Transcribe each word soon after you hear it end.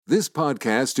This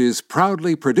podcast is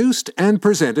proudly produced and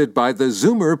presented by the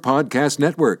Zoomer Podcast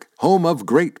Network, home of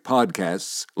great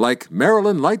podcasts like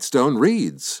Marilyn Lightstone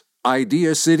Reads,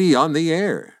 Idea City on the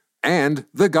Air, and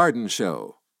The Garden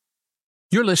Show.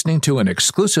 You're listening to an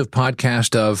exclusive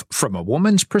podcast of From a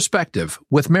Woman's Perspective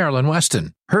with Marilyn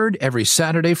Weston, heard every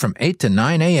Saturday from 8 to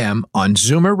 9 a.m. on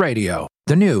Zoomer Radio,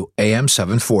 the new AM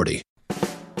 740.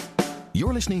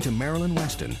 You're listening to Marilyn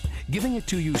Weston, giving it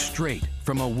to you straight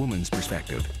from a woman's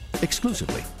perspective,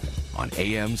 exclusively on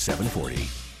AM 740.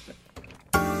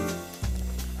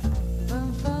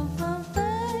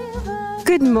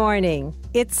 Good morning.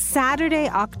 It's Saturday,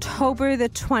 October the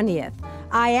 20th.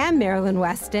 I am Marilyn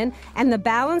Weston, and the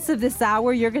balance of this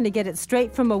hour, you're going to get it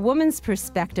straight from a woman's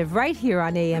perspective right here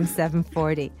on AM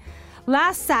 740.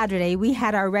 Last Saturday, we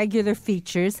had our regular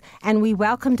features, and we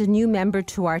welcomed a new member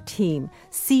to our team,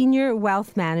 Senior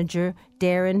Wealth Manager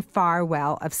Darren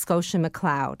Farwell of Scotia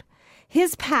McLeod.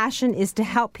 His passion is to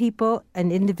help people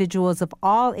and individuals of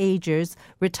all ages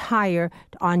retire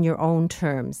on your own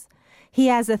terms. He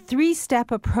has a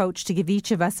 3-step approach to give each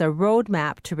of us a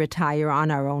roadmap to retire on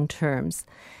our own terms.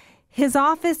 His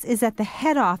office is at the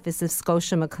head office of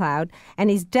Scotia McLeod,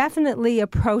 and he's definitely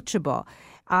approachable.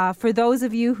 For those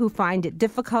of you who find it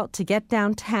difficult to get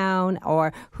downtown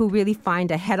or who really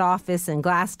find a head office in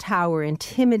Glass Tower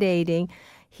intimidating,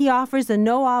 he offers a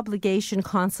no-obligation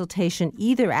consultation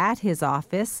either at his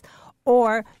office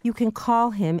or you can call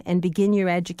him and begin your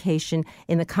education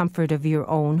in the comfort of your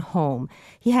own home.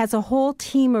 He has a whole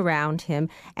team around him,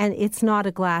 and it's not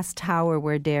a glass tower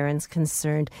where Darren's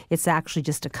concerned. It's actually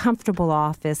just a comfortable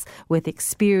office with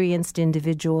experienced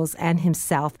individuals and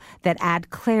himself that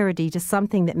add clarity to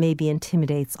something that maybe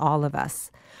intimidates all of us.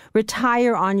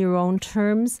 Retire on your own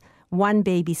terms. One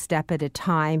baby step at a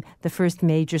time. The first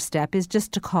major step is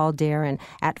just to call Darren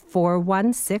at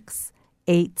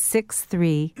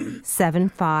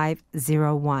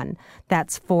 416-863-7501.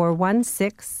 That's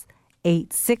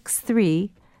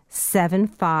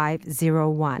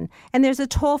 416-863-7501. And there's a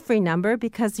toll-free number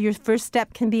because your first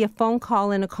step can be a phone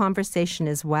call and a conversation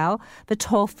as well. The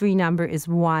toll-free number is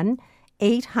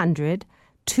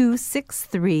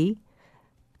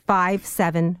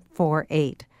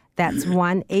 1-800-263-5748. That's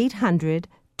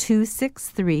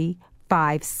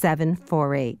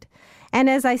 1-800-263-5748. And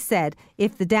as I said,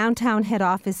 if the downtown head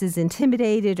office is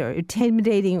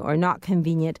intimidating or not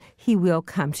convenient, he will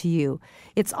come to you.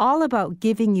 It's all about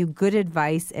giving you good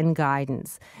advice and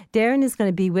guidance. Darren is going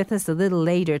to be with us a little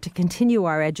later to continue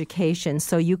our education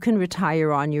so you can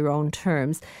retire on your own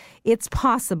terms. It's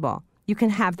possible. You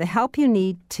can have the help you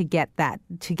need to get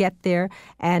there.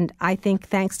 And I think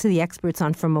thanks to the experts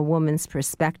on From a Woman's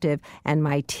Perspective and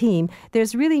my team,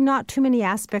 there's really not too many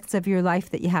aspects of your life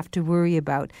that you have to worry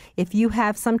about. If you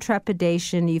have some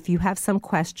trepidation, if you have some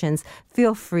questions,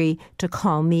 feel free to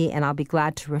call me and I'll be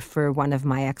glad to refer one of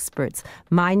my experts.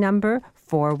 My number,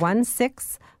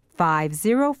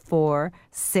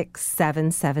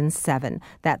 416-504-6777.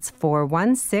 That's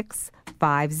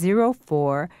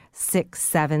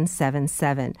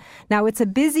 416-504-6777. Now, it's a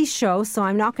busy show, so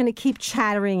I'm not going to keep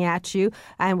chattering at you,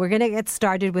 and we're going to get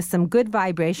started with some good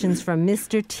vibrations from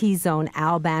Mr. T-Zone,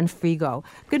 Alban Frigo.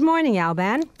 Good morning,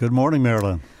 Alban. Good morning,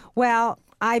 Marilyn. Well,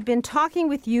 I've been talking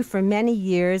with you for many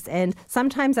years, and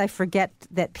sometimes I forget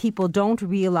that people don't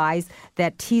realize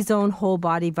that T-Zone Whole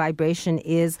Body Vibration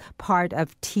is part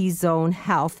of T-Zone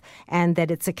Health and that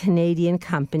it's a Canadian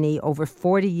company, over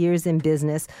 40 years in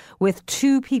business, with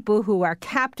two people who are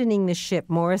captaining the ship,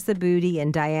 Maurice Aboudi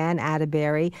and Diane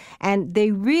Atterbury, and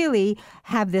they really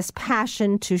have this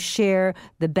passion to share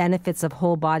the benefits of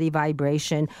whole body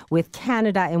vibration with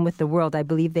Canada and with the world. I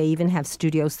believe they even have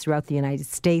studios throughout the United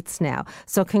States now.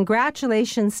 So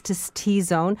congratulations to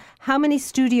T-Zone. How many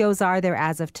studios are there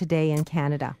as of today in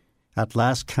Canada? At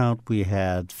last count, we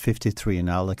had 53,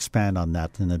 and I'll expand on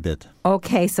that in a bit.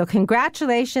 Okay, so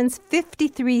congratulations,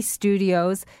 53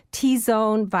 studios,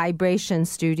 T-Zone Vibration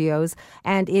Studios,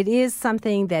 and it is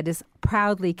something that is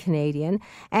proudly Canadian.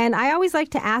 And I always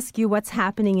like to ask you what's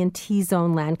happening in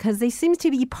T-Zone land, because they seem to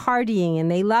be partying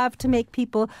and they love to make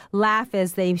people laugh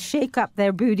as they shake up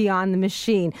their booty on the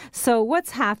machine. So what's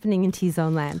happening in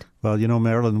T-Zone land? Well, you know,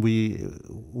 Marilyn, we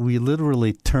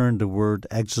literally turned the word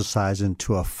exercise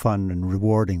into a fun and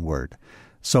rewarding word.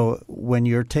 So when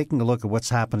you're taking a look at what's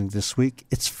happening this week,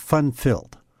 it's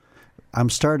fun-filled.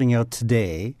 I'm starting out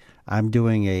today. I'm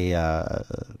doing a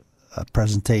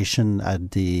presentation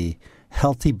at the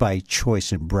Healthy by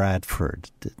Choice in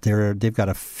Bradford. They've got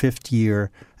a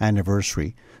 5th-year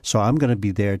anniversary, so I'm going to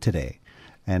be there today.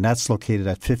 And that's located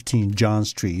at 15 John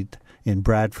Street in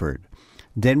Bradford.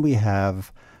 Then we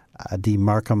have the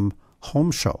Markham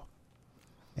Home Show.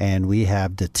 And we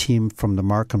have the team from the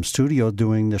Markham studio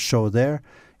doing the show there.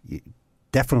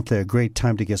 Definitely a great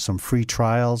time to get some free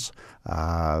trials,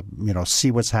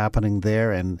 see what's happening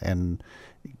there and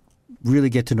really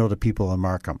get to know the people in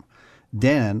Markham.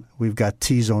 Then we've got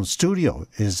T-Zone Studio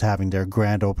is having their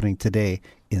grand opening today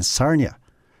in Sarnia.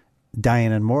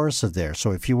 Diane and Morris are there.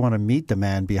 So if you want to meet the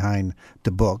man behind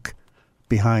the book,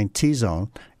 behind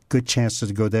T-Zone, good chance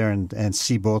to go there and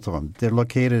see both of them. They're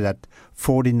located at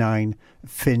 49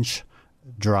 Finch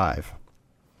Drive.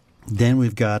 Then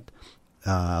we've got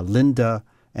Linda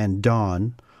and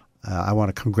Dawn. I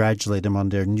want to congratulate them on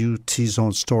their new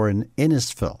T-Zone store in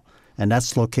Innisfil, and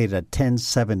that's located at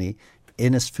 1070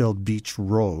 Innisfil Beach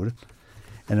Road.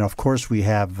 And, of course, we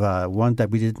have one that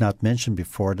we did not mention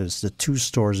before. There's the two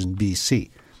stores in BC.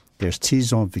 There's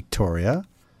T-Zone Victoria,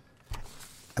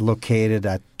 located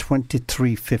at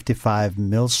 2355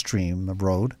 Millstream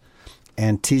Road,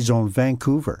 and T-Zone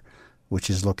Vancouver, which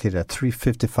is located at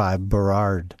 355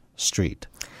 Burrard Street.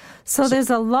 So there's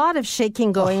a lot of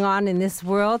shaking going on in this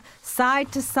world,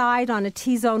 side to side on a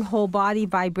T-Zone whole body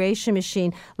vibration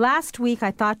machine. Last week,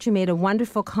 I thought you made a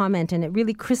wonderful comment, and it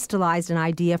really crystallized an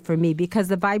idea for me, because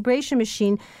the vibration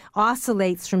machine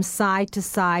oscillates from side to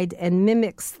side and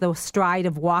mimics the stride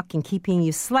of walking, keeping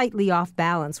you slightly off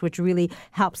balance, which really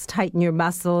helps tighten your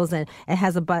muscles, and it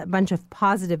has a bunch of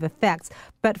positive effects.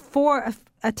 But for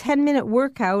a 10-minute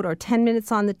workout or 10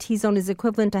 minutes on the T-Zone is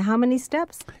equivalent to how many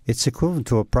steps? It's equivalent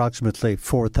to approximately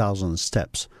 4,000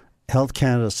 steps. Health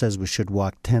Canada says we should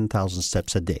walk 10,000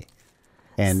 steps a day.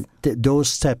 And those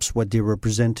steps, what they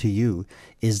represent to you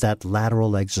is that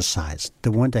lateral exercise,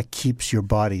 the one that keeps your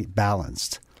body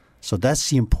balanced. So that's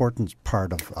the important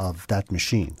part of that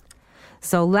machine.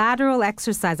 So lateral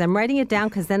exercise. I'm writing it down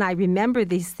because then I remember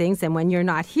these things, and when you're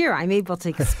not here, I'm able to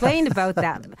explain about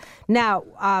that. Now,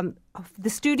 the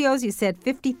studios, you said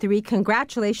 53.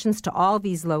 Congratulations to all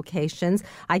these locations.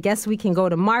 I guess we can go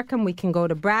to Markham, we can go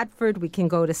to Bradford, we can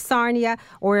go to Sarnia,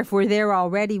 or if we're there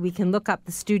already, we can look up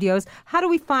the studios. How do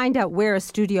we find out where a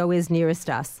studio is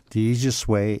nearest us? The easiest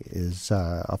way is,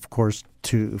 of course,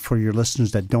 for your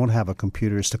listeners that don't have a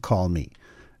computer, is to call me.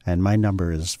 And my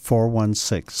number is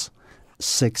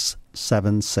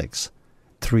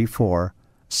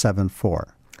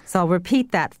 416-676-3474. So I'll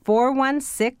repeat that,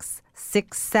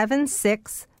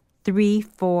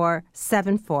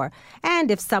 416-676-3474. And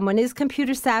if someone is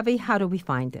computer savvy, how do we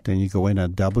find it? Then you go in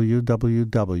at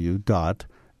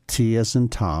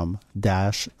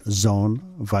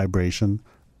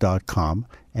www.t-as-in-tom-zonevibration.com,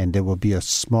 and there will be a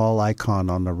small icon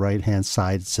on the right-hand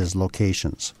side that says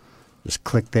locations. Just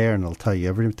click there and it'll tell you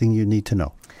everything you need to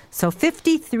know. So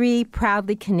 53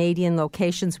 proudly Canadian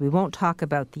locations. We won't talk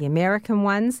about the American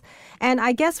ones. And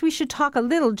I guess we should talk a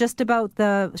little just about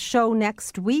the show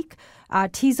next week.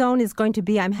 T-Zone is going to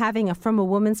be, I'm having a From a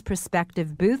Woman's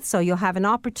Perspective booth, so you'll have an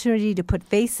opportunity to put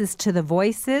faces to the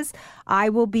voices. I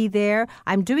will be there.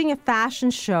 I'm doing a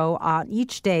fashion show on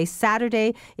each day.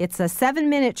 Saturday, it's a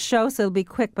 7-minute show, so it'll be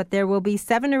quick, but there will be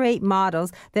 7 or 8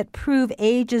 models that prove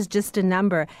age is just a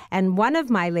number. And one of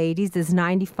my ladies is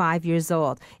 95 years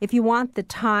old. If you want the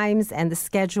times and the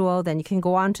schedule, then you can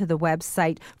go onto the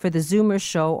website for the Zoomer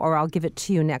show, or I'll give it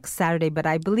to you next Saturday. But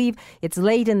I believe it's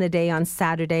late in the day on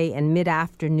Saturday and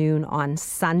mid-afternoon on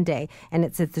Sunday, and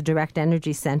it's at the Direct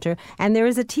Energy Center. And there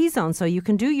is a T-Zone, so you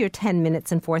can do your 10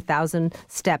 minutes and 4,000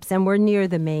 steps, and we're near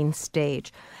the main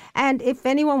stage. And if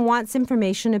anyone wants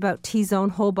information about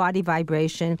T-Zone whole body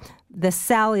vibration, the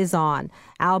cell is on.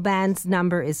 Alban's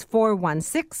number is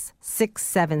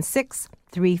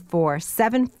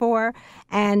 416-676-3474.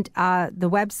 And the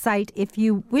website, if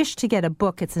you wish to get a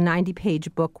book, it's a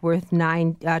 90-page book worth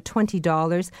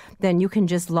 $20. Then you can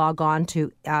just log on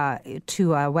to a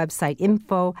website,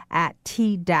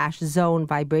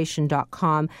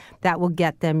 info@t-zonevibration.com. That will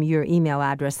get them your email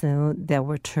address, and they'll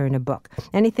return a book.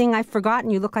 Anything I've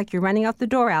forgotten? You look like you're running out the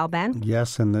door, Alban.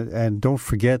 Yes, and don't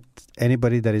forget,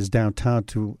 anybody that is downtown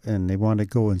and they want to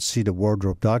go and see the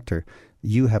wardrobe doctor,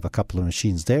 you have a couple of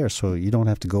machines there, so you don't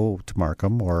have to go to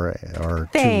Markham or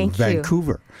to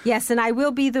Vancouver. Yes, and I will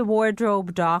be the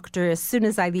wardrobe doctor as soon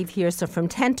as I leave here. So from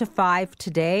 10 to 5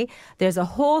 today, there's a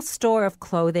whole store of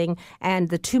clothing, and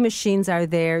the 2 machines are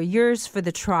there, yours for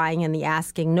the trying and the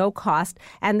asking, no cost.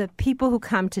 And the people who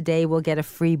come today will get a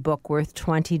free book worth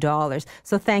 $20.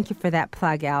 So thank you for that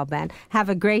plug, Alban. Have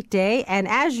a great day. And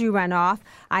as you run off,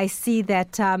 I see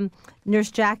that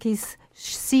Nurse Jackie's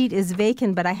seat is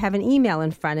vacant, but I have an email in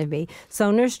front of me.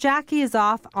 So Nurse Jackie is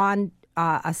off on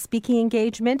a speaking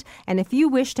engagement. And if you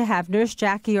wish to have Nurse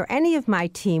Jackie or any of my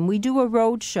team, we do a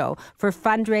road show for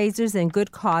fundraisers and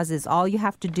good causes. All you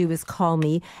have to do is call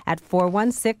me at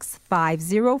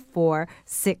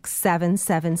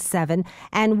 416-504-6777,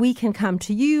 and we can come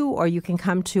to you or you can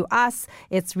come to us.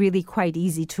 It's really quite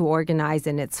easy to organize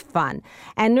and it's fun.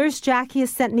 And Nurse Jackie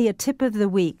has sent me a tip of the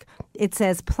week. It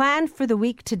says, plan for the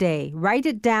week today. Write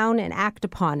it down and act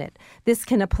upon it. This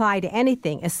can apply to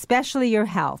anything, especially your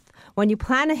health. When you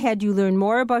plan ahead, you learn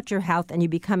more about your health and you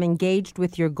become engaged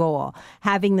with your goal.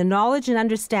 Having the knowledge and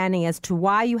understanding as to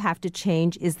why you have to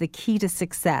change is the key to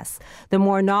success. The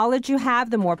more knowledge you have,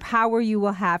 the more power you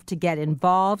will have to get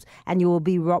involved, and you will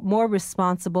be more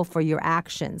responsible for your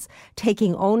actions.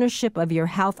 Taking ownership of your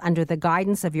health under the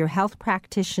guidance of your health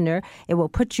practitioner, it will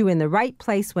put you in the right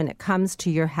place when it comes to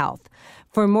your health.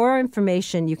 For more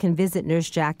information, you can visit Nurse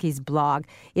Jackie's blog.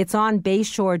 It's on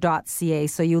bayshore.ca,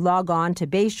 so you log on to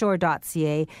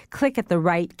bayshore.ca, click at the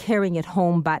right Carrying It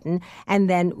Home button, and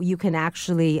then you can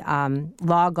actually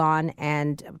log on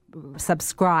and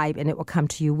subscribe, and it will come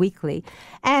to you weekly.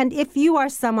 And if you are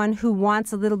someone who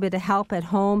wants a little bit of help at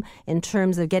home in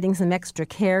terms of getting some extra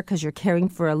care because you're caring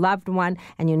for a loved one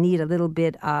and you need a little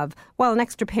bit of, well, an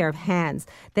extra pair of hands,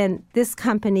 then this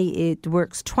company, it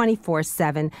works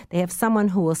 24/7. They have someone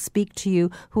who will speak to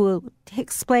you, who will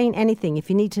explain anything. If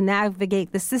you need to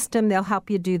navigate the system, they'll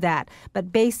help you do that.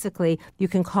 But basically, you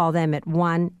can call them at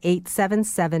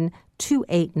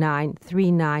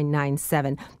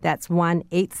 1-877-289-3997. That's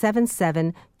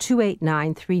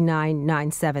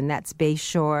 1-877-289-3997. That's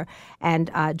Bayshore. And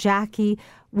Jackie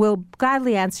will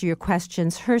gladly answer your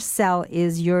questions. Her cell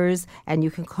is yours, and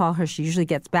you can call her. She usually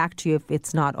gets back to you if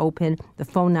it's not open. The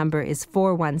phone number is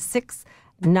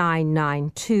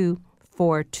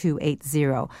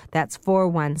 416-992-4280. That's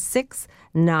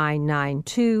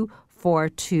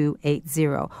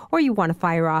 416-992-4280. Or you want to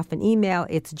fire off an email,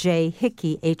 it's jhickey,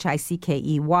 Hickey,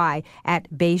 at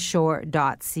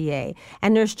bayshore.ca.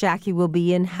 And Nurse Jackie will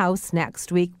be in-house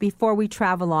next week before we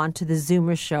travel on to the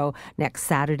Zoomer show next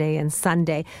Saturday and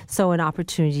Sunday. So an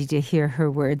opportunity to hear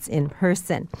her words in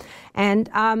person. And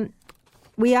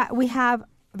we have,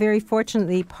 very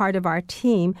fortunately, part of our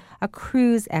team, a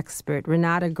cruise expert.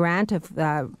 Renata Grant of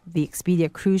the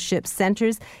Expedia Cruise Ship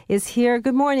Centers is here.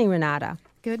 Good morning, Renata.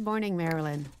 Good morning,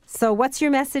 Marilyn. So what's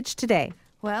your message today?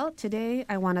 Well, today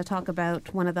I want to talk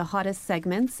about one of the hottest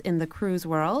segments in the cruise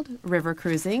world, river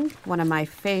cruising, one of my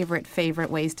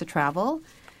favorite ways to travel.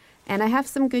 And I have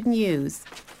some good news.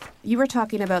 You were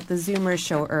talking about the Zoomer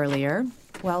show earlier.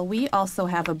 Well, we also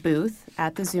have a booth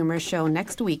at the Zoomer show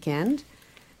next weekend.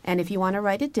 And if you want to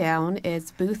write it down,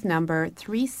 it's booth number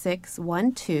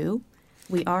 3612.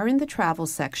 We are in the travel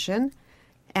section.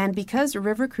 And because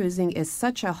river cruising is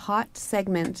such a hot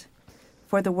segment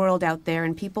for the world out there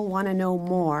and people want to know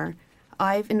more,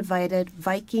 I've invited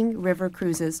Viking River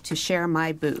Cruises to share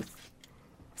my booth.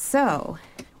 So,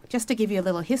 just to give you a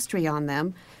little history on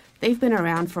them, they've been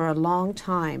around for a long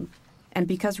time. And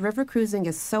because river cruising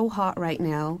is so hot right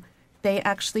now, they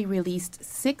actually released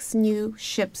 6 new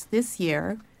ships this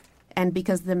year. And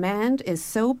because the demand is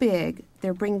so big,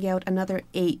 they're bringing out another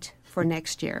 8 for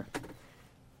next year.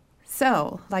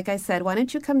 So, like I said, why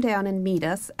don't you come down and meet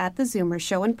us at the Zoomer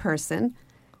show in person?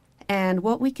 And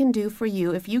what we can do for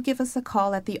you, if you give us a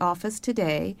call at the office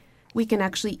today, we can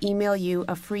actually email you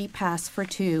a free pass for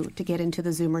 2 to get into the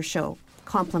Zoomer show.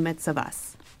 Compliments of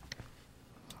us.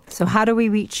 So how do we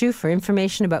reach you for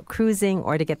information about cruising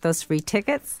or to get those free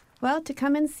tickets? Well, to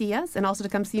come and see us and also to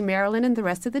come see Marilyn and the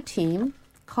rest of the team,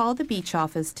 call the beach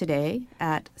office today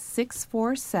at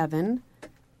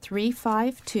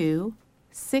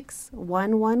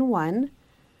 647-352-6111,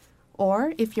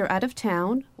 or if you're out of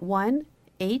town,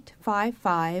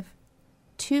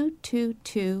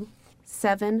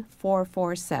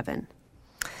 1-855-222-7447.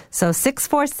 So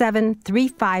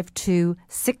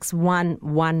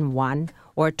 647-352-6111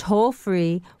 or toll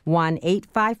free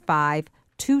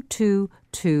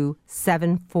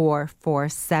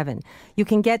 1-855-222-7447. You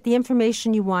can get the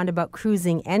information you want about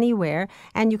cruising anywhere,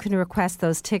 and you can request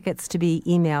those tickets to be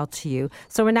emailed to you.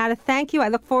 So Renata, thank you. I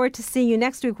look forward to seeing you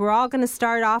next week. We're all going to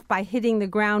start off by hitting the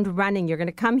ground running. You're going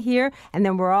to come here, and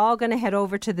then we're all going to head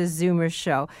over to the Zoomer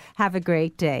show. Have a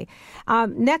great day.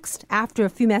 Next, after a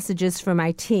few messages from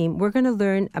my team, we're going to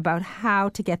learn about how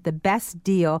to get the best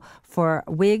deal for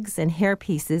wigs and hair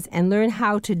pieces and learn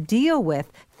how to deal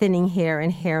with thinning hair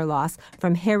and hair loss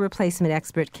from hair replacement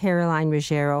expert Caroline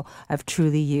Ruggiero of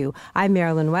Truly You. I'm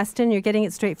Marilyn Weston. You're getting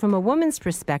it straight from a woman's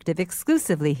perspective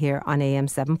exclusively here on AM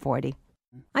 740.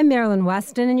 I'm Marilyn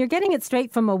Weston, and you're getting it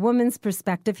straight from a woman's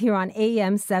perspective here on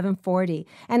AM 740.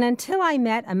 And until I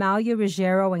met Amalia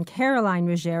Ruggiero and Caroline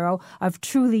Ruggiero of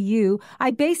Truly You,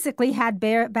 I basically had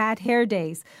bad hair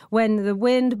days. When the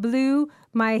wind blew,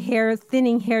 my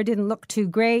thinning hair didn't look too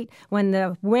great. When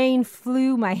the rain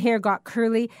flew, my hair got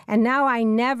curly. And now I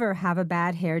never have a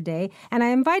bad hair day. And I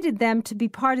invited them to be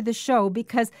part of the show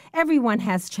because everyone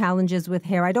has challenges with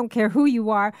hair. I don't care who you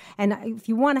are. And if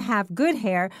you want to have good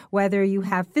hair, whether you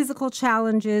have physical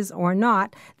challenges or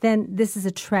not, then this is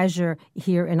a treasure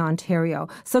here in Ontario.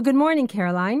 So good morning,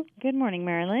 Caroline. Good morning,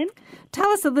 Marilyn. Tell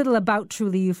us a little about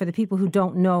Truly You for the people who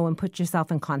don't know, and put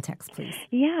yourself in context, please.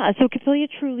 Yeah, so Capilia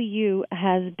Truly You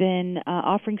has been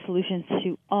offering solutions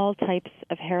to all types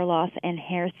of hair loss and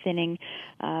hair thinning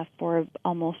for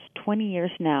almost 20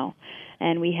 years now.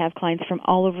 And we have clients from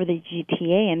all over the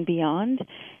GTA and beyond.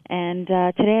 And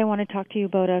today I want to talk to you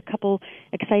about a couple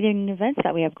exciting events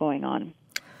that we have going on.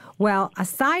 Well,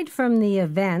 aside from the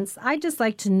events, I'd just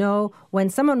like to know when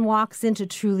someone walks into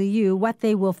Truly You, what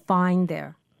they will find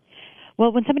there.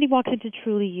 Well, when somebody walks into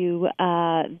Truly You,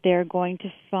 they're going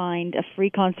to find a free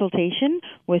consultation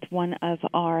with one of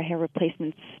our hair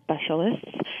replacement specialists.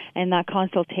 And that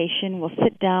consultation will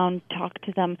sit down, talk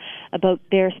to them about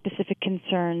their specific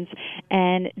concerns,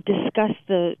 and discuss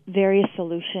the various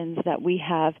solutions that we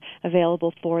have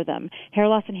available for them. Hair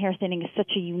loss and hair thinning is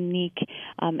such a unique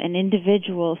and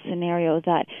individual scenario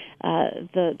that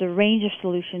the range of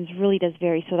solutions really does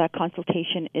vary, so that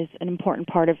consultation is an important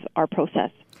part of our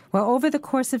process. Well, over the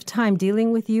course of time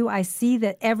dealing with you, I see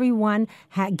that everyone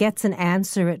gets an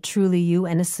answer at Truly You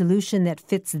and a solution that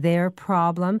fits their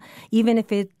problem, even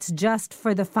if it's just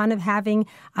for the fun of having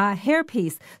a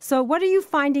hairpiece. So what are you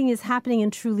finding is happening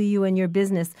in Truly You and your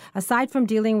business, aside from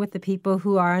dealing with the people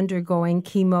who are undergoing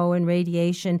chemo and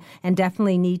radiation and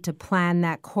definitely need to plan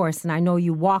that course? And I know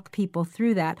you walk people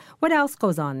through that. What else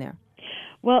goes on there?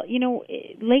 Well,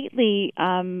 lately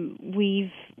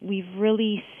we've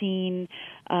really seen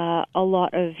a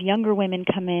lot of younger women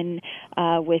come in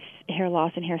with hair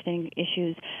loss and hair thinning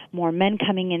issues, more men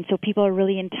coming in, so people are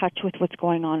really in touch with what's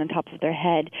going on top of their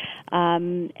head.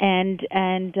 And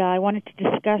I wanted to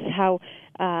discuss how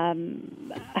a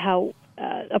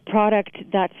product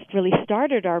that's really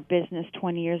started our business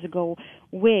 20 years ago,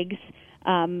 wigs,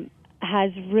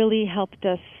 has really helped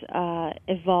us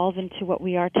evolve into what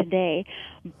we are today.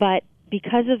 But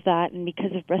because of that, and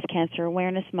because of Breast Cancer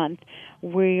Awareness Month,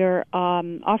 we're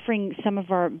offering some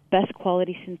of our best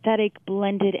quality synthetic,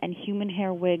 blended, and human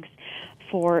hair wigs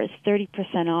for 30%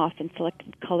 off in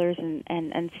selected colors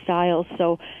and styles.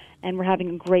 And we're having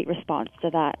a great response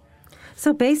to that.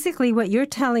 So basically what you're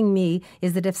telling me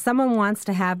is that if someone wants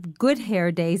to have good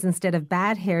hair days instead of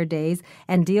bad hair days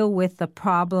and deal with the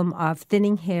problem of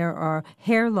thinning hair or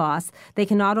hair loss, they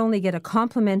can not only get a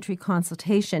complimentary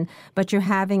consultation, but you're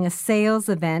having a sales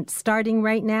event starting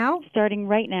right now? Starting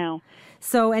right now.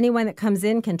 So anyone that comes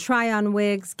in can try on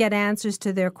wigs, get answers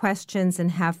to their questions,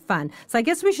 and have fun. So I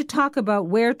guess we should talk about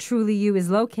where Truly You is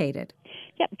located.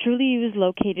 Yep, Truly You is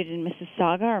located in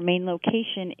Mississauga. Our main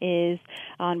location is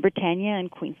on Britannia and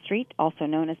Queen Street, also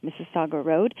known as Mississauga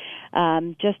Road,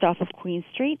 just off of Queen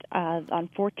Street on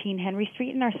 14 Henry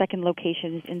Street, and our second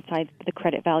location is inside the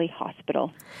Credit Valley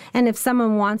Hospital. And if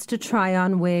someone wants to try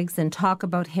on wigs and talk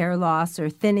about hair loss or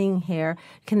thinning hair,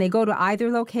 can they go to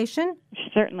either location?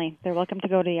 Certainly. They're welcome to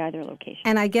go to either location.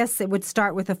 And I guess it would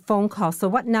start with a phone call. So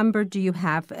what number do you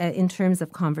have in terms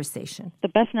of conversation? The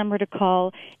best number to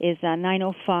call is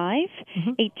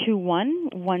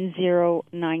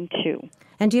 905-821-1092.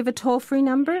 And do you have a toll-free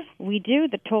number? We do.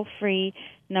 The toll-free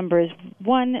number is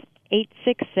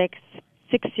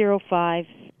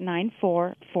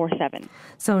 1-866-605-9447.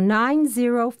 So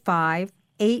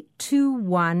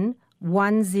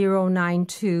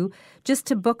 905-821-1092, just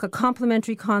to book a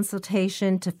complimentary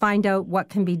consultation to find out what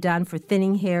can be done for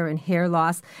thinning hair and hair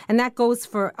loss. And that goes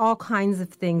for all kinds of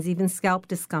things, even scalp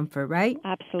discomfort, right?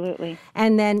 Absolutely.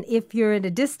 And then if you're at a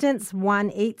distance,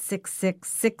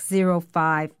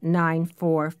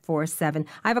 1-866-605-9447.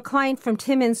 I have a client from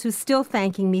Timmins who's still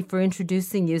thanking me for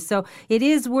introducing you. So it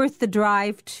is worth the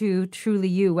drive to Truly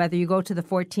You, whether you go to the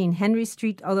 14 Henry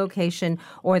Street location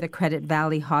or the Credit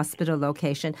Valley Hospital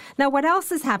location. Now, what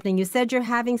else is happening? You said you're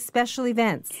having special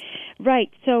events. Right.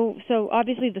 So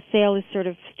obviously the sale is sort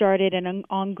of started and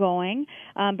ongoing,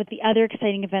 but the other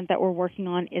exciting event that we're working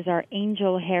on is our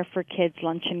Angel Hair for Kids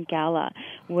Luncheon Gala,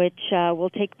 which will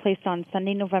take place on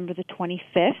Sunday, November the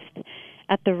 25th.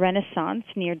 At the Renaissance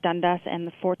near Dundas and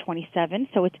the 427.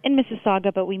 So it's in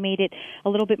Mississauga, but we made it a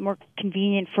little bit more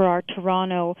convenient for our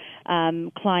Toronto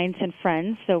clients and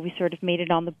friends. So we sort of made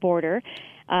it on the border.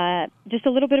 Just a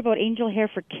little bit about Angel Hair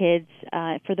for Kids.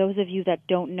 For those of you that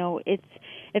don't know,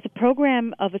 it's a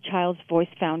program of a Child's Voice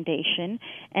Foundation,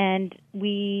 and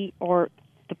the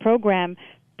program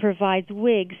provides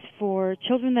wigs for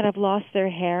children that have lost their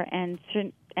hair and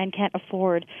can't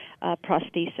afford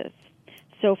prosthesis.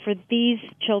 So for these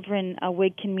children, a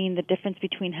wig can mean the difference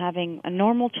between having a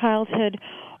normal childhood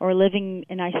or living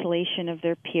in isolation of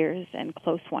their peers and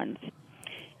close ones.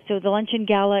 So the Luncheon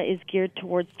Gala is geared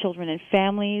towards children and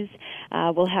families.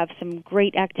 We'll have some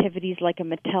great activities like a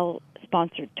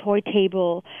Mattel-sponsored toy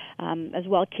table. As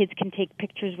well, kids can take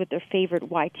pictures with their favorite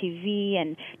YTV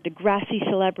and Degrassi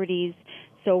celebrities.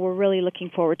 So we're really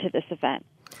looking forward to this event.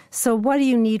 So what do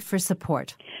you need for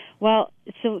support? Well,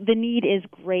 so the need is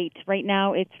great. Right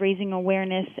now it's raising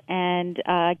awareness and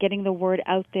getting the word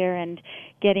out there and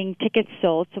getting tickets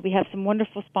sold. So we have some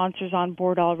wonderful sponsors on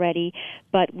board already,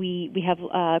 but we have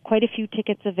quite a few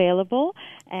tickets available,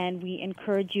 and we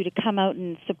encourage you to come out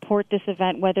and support this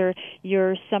event, whether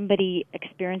you're somebody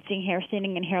experiencing hair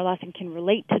thinning and hair loss and can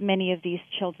relate to many of these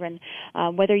children,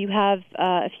 whether you have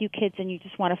a few kids and you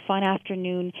just want a fun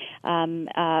afternoon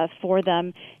for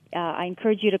them. I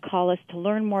encourage you to call us to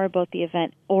learn more about the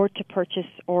event or to purchase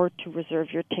or to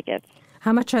reserve your tickets.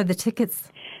 How much are the tickets?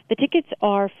 The tickets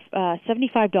are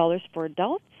 $75 for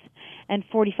adults and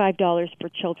 $45 for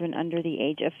children under the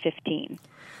age of 15.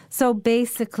 So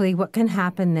basically what can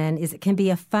happen then is it can be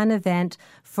a fun event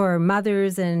for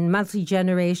mothers and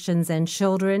multi-generations and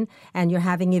children, and you're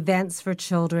having events for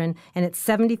children, and it's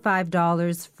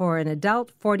 $75 for an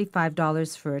adult,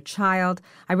 $45 for a child.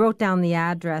 I wrote down the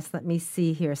address. Let me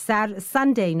see here.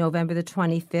 Sunday, November the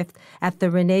 25th at the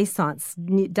Renaissance,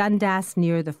 Dundas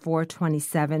near the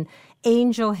 427.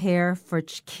 Angel Hair for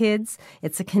Kids.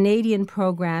 It's a Canadian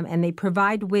program, and they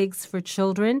provide wigs for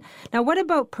children. Now, what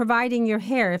about providing your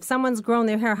hair? If someone's grown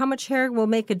their hair, how much hair will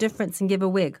make a difference and give a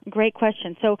wig? Great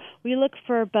question. So we look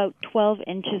for about 12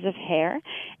 inches of hair,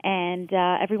 and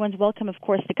everyone's welcome, of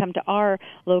course, to come to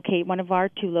one of our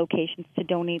 2 locations to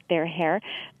donate their hair.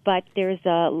 But there's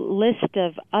a list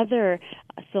of other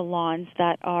salons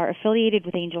that are affiliated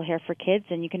with Angel Hair for Kids,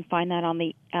 and you can find that on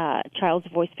the Child's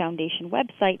Voice Foundation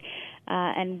website,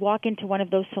 and walk into one of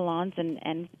those salons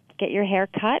and get your hair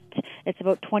cut. It's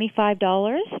about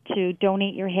 $25 to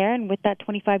donate your hair, and with that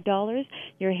 $25,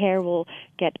 your hair will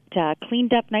get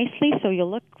cleaned up nicely, so you'll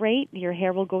look great. Your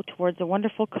hair will go towards a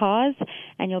wonderful cause,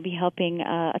 and you'll be helping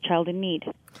a child in need.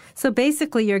 So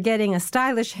basically, you're getting a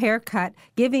stylish haircut,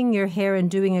 giving your hair and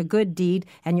doing a good deed,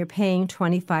 and you're paying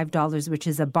 $25, which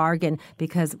is a bargain,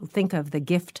 because think of the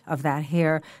gift of that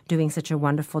hair doing such a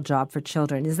wonderful job for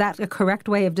children. Is that a correct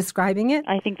way of describing it?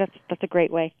 I think that's a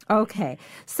great way. Okay.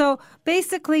 So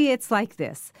basically, it's like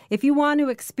this. If you want to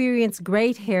experience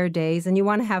great hair days and you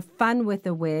want to have fun with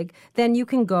a wig, then you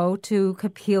can go to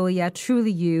Capelia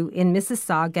Truly You in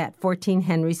Mississauga at 14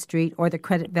 Henry Street or the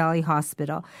Credit Valley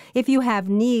Hospital. If you have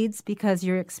needs because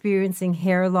you're experiencing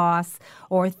hair loss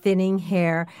or thinning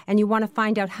hair and you want to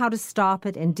find out how to stop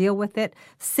it and deal with it,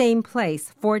 same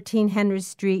place, 14 Henry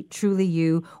Street, Truly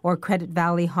You, or Credit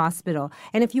Valley Hospital.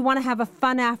 And if you want to have a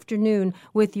fun afternoon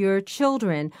with your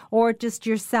children or just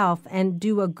yourself and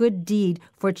do a good deed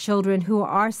for children who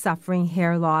are suffering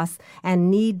hair loss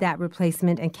and need that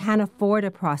replacement and can't afford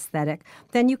a prosthetic,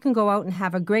 then you can go out and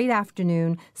have a great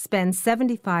afternoon, spend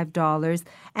 $75,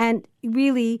 and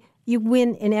really you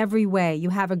win in every way.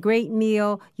 You have a great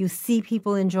meal, you see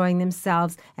people enjoying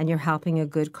themselves, and you're helping a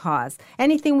good cause.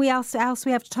 Anything else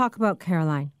we have to talk about,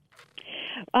 Caroline?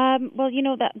 Well,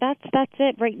 that's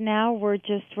it. Right now, we're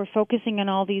focusing on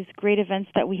all these great events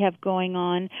that we have going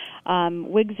on.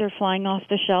 Wigs are flying off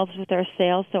the shelves with our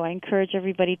sales, so I encourage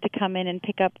everybody to come in and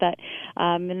pick up that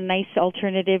nice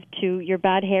alternative to your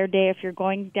bad hair day if you're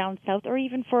going down south, or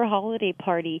even for a holiday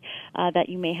party that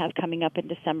you may have coming up in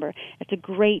December. It's a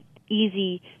great,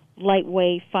 easy, light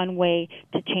way, fun way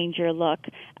to change your look.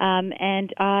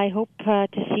 And I hope to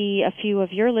see a few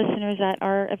of your listeners at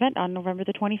our event on November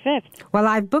the 25th. Well,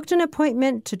 I've booked an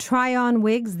appointment to try on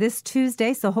wigs this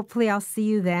Tuesday, so hopefully I'll see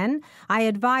you then. I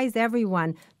advise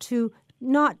everyone to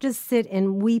not just sit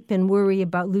and weep and worry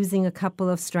about losing a couple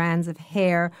of strands of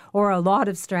hair or a lot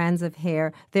of strands of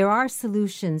hair. There are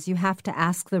solutions. You have to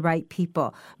ask the right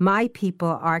people. My people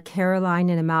are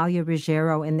Caroline and Amalia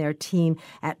Ruggiero and their team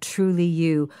at Truly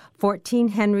You, 14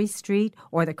 Henry Street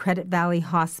or the Credit Valley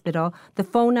Hospital. The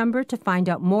phone number to find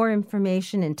out more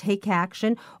information and take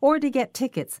action or to get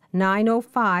tickets,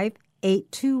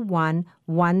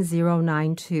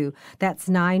 905-821-1092. That's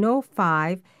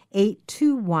 905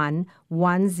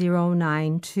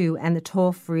 821-1092 and the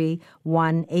toll-free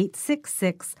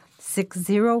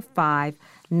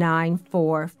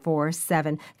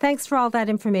 1-866-605-9447. Thanks for all that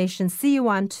information. See you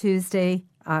on Tuesday,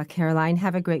 Caroline.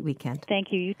 Have a great weekend.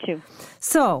 Thank you. You too.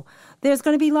 So, there's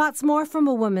going to be lots more from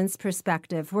a woman's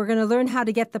perspective. We're going to learn how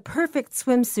to get the perfect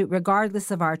swimsuit regardless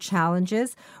of our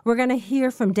challenges. We're going to hear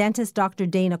from dentist Dr.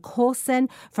 Dana Colson,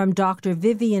 from Dr.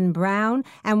 Vivian Brown,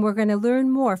 and we're going to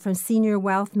learn more from Senior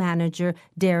Wealth Manager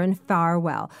Darren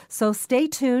Farwell. So stay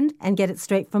tuned and get it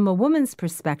straight from a woman's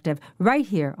perspective right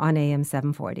here on AM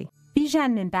 740.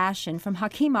 Bijan Nimbashan from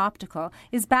Hakim Optical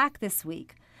is back this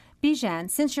week. Bijan,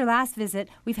 since your last visit,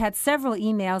 we've had several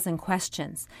emails and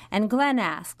questions. And Glenn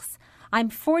asks, I'm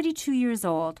 42 years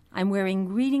old. I'm wearing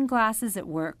reading glasses at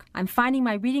work. I'm finding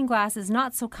my reading glasses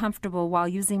not so comfortable while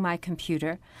using my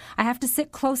computer. I have to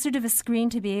sit closer to the screen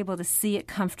to be able to see it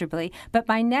comfortably, but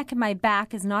my neck and my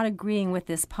back is not agreeing with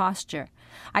this posture.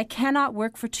 I cannot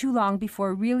work for too long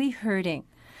before really hurting.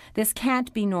 This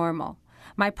can't be normal.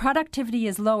 My productivity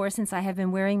is lower since I have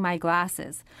been wearing my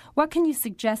glasses. What can you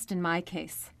suggest in my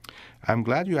case? I'm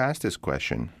glad you asked this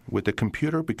question. With the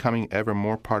computer becoming ever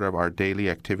more part of our daily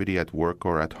activity at work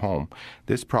or at home,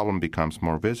 this problem becomes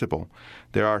more visible.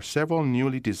 There are several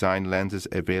newly designed lenses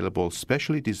available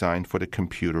specially designed for the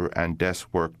computer and desk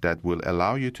work that will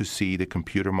allow you to see the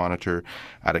computer monitor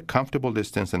at a comfortable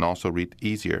distance and also read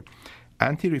easier.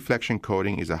 Anti-reflection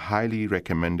coating is a highly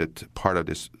recommended part of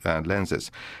these lenses.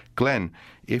 Glenn,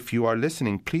 if you are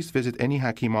listening, please visit any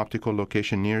Hakim Optical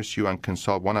location nearest you and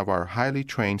consult one of our highly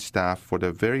trained staff for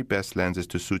the very best lenses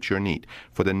to suit your need.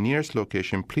 For the nearest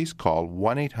location, please call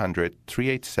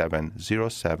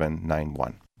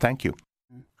 1-800-387-0791. Thank you.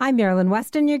 I'm Marilyn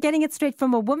Weston. You're getting it straight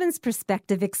from a woman's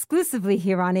perspective exclusively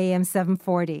here on AM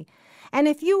 740. And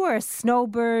if you are a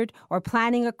snowbird or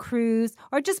planning a cruise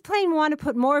or just plain want to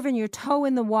put more than your toe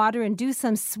in the water and do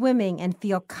some swimming and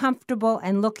feel comfortable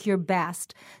and look your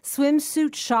best,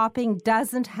 swimsuit shopping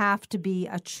doesn't have to be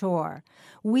a chore.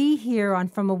 We here on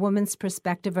From a Woman's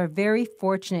Perspective are very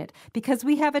fortunate because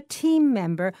we have a team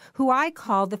member who I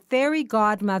call the fairy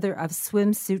godmother of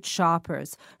swimsuit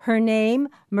shoppers. Her name,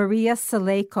 Maria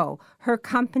Saleko. Her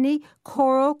company,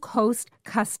 Coral Coast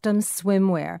Custom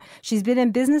Swimwear. She's been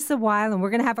in business a while, and we're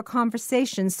going to have a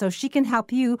conversation so she can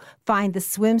help you find the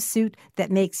swimsuit that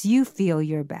makes you feel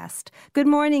your best. Good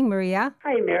morning, Maria.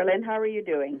 Hi, Marilyn. How are you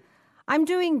doing? I'm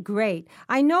doing great.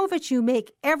 I know that you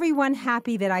make everyone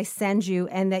happy that I send you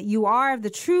and that you are the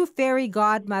true fairy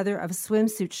godmother of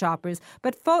swimsuit shoppers.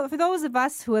 But for those of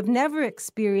us who have never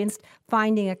experienced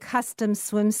finding a custom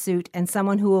swimsuit and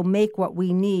someone who will make what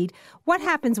we need, what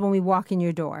happens when we walk in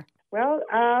your door? Well,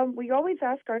 we always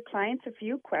ask our clients a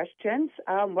few questions.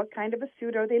 What kind of a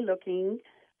suit are they looking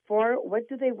for? What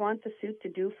do they want the suit to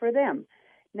do for them?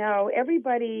 Now,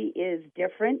 everybody is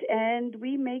different, and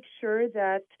we make sure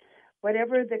that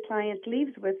whatever the client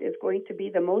leaves with is going to be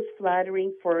the most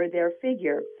flattering for their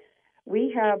figure. We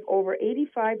have over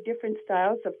 85 different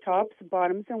styles of tops,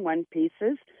 bottoms, and one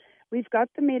pieces. We've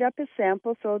got them made up as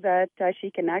samples so that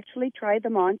she can actually try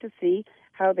them on to see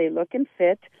how they look and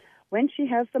fit. When she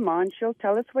has them on, she'll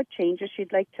tell us what changes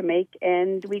she'd like to make,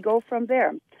 and we go from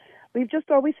there. We've just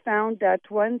always found that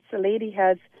once a lady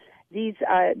has these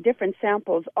different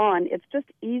samples on, it's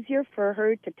just easier for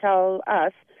her to tell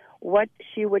us what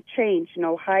she would change,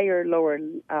 higher, lower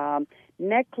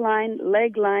neckline,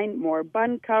 leg line, more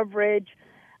bun coverage.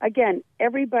 Again,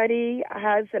 everybody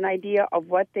has an idea of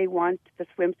what they want the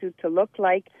swimsuit to look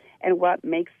like and what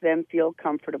makes them feel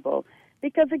comfortable.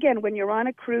 Because, again, when you're on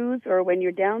a cruise or when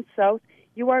you're down south,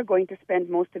 you are going to spend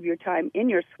most of your time in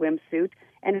your swimsuit,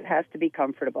 and it has to be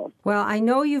comfortable. Well, I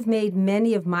know you've made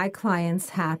many of my clients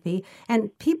happy,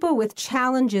 and people with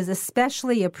challenges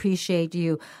especially appreciate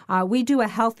you. We do a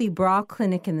healthy bra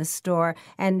clinic in the store,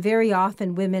 and very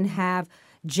often women have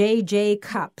JJ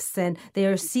cups, and they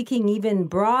are seeking even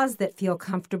bras that feel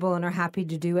comfortable and are happy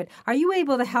to do it. Are you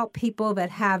able to help people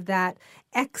that have that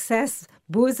excess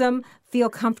bosom feel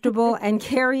comfortable and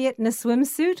carry it in a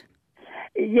swimsuit?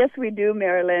 Yes, we do,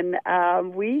 Marilyn.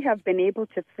 We have been able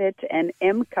to fit an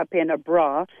M cup in a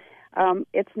bra.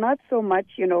 It's not so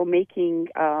much, making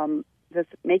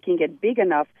it big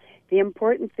enough. The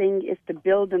important thing is to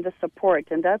build in the support,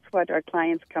 and that's what our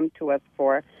clients come to us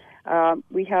for.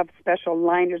 We have special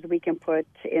liners we can put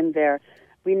in there.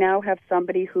 We now have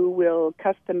somebody who will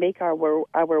custom make our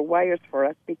wires for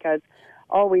us because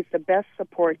always the best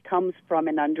support comes from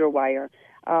an underwire.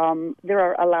 There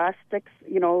are elastics,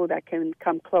 that can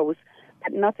come close,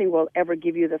 but nothing will ever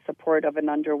give you the support of an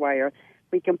underwire.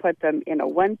 We can put them in a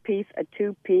one-piece, a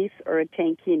two-piece, or a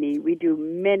tankini. We do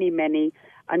many, many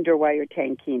underwire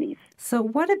tankinis. So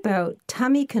what about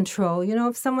tummy control? You know,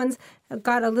 if someone's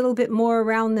got a little bit more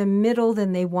around the middle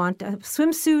than they want, a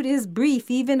swimsuit is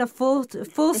brief, even a full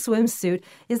swimsuit.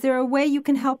 Is there a way you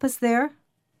can help us there?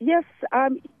 Yes,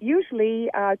 usually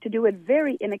to do it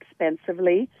very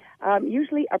inexpensively.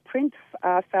 Usually a print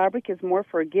fabric is more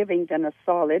forgiving than a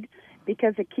solid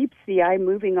because it keeps the eye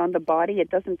moving on the body.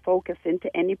 It doesn't focus into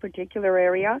any particular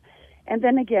area. And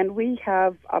then again, we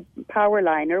have a power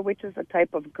liner, which is a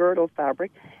type of girdle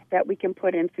fabric that we can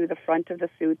put in through the front of the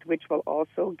suit, which will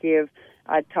also give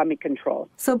tummy control.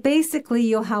 So basically,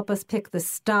 you'll help us pick the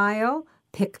style,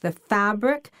 pick the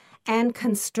fabric, and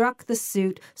construct the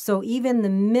suit so even the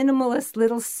minimalist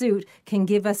little suit can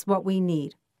give us what we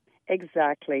need.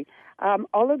 Exactly.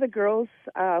 All of the girls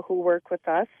who work with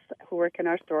us, who work in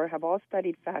our store, have all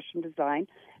studied fashion design.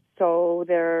 So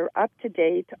they're up to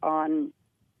date on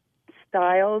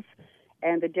styles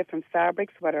and the different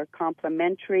fabrics, what are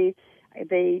complementary.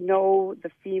 They know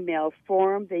the female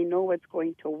form. They know what's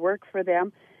going to work for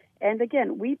them. And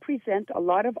again, we present a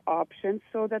lot of options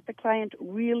so that the client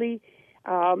really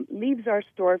leaves our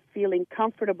store feeling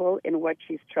comfortable in what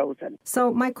she's chosen.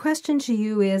 So my question to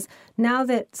you is, now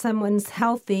that someone's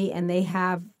healthy and they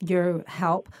have your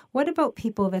help, what about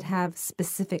people that have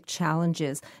specific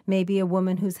challenges? Maybe a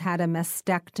woman who's had a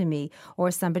mastectomy,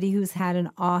 or somebody who's had an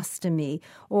ostomy,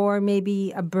 or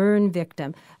maybe a burn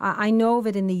victim. I know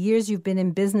that in the years you've been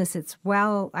in business, it's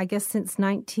I guess since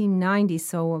 1990,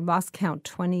 so I've lost count,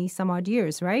 20 some odd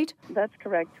years, right? That's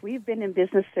correct. We've been in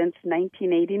business since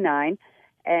 1989.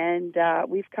 And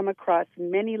we've come across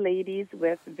many ladies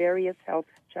with various health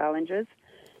challenges.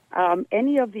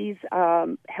 Any of these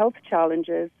health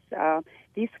challenges,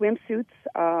 these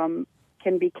swimsuits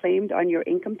can be claimed on your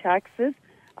income taxes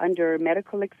under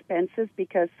medical expenses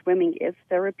because swimming is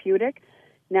therapeutic.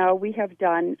 Now, we have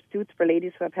done suits for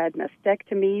ladies who have had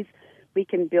mastectomies. We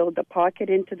can build a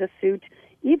pocket into the suit.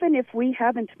 Even if we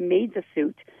haven't made the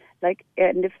suit,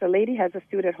 and if the lady has a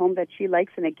suit at home that she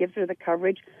likes and it gives her the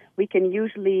coverage, we can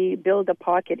usually build a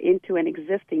pocket into an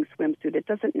existing swimsuit. It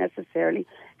doesn't necessarily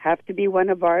have to be one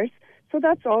of ours. So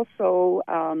that's also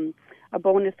a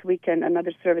bonus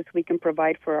another service we can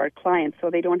provide for our clients,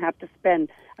 so they don't have to spend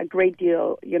a great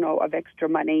deal, of extra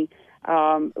money,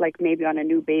 like maybe on a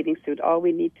new bathing suit. All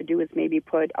we need to do is maybe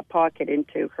put a pocket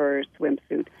into her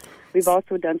swimsuit. We've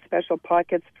also done special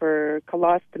pockets for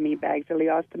colostomy bags,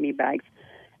 ileostomy bags.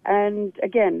 And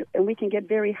again, we can get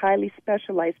very highly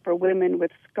specialized for women with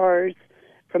scars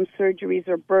from surgeries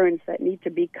or burns that need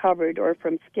to be covered, or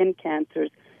from skin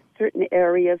cancers, certain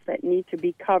areas that need to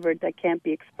be covered that can't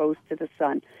be exposed to the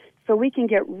sun. So we can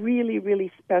get really,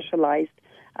 really specialized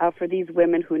for these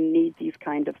women who need these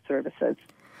kind of services.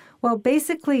 Well,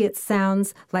 basically it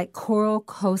sounds like Coral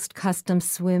Coast Custom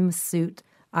Swimsuit.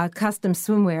 Custom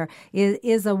swimwear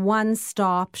is a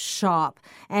one-stop shop.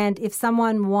 And if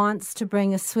someone wants to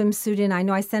bring a swimsuit in, I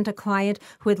know I sent a client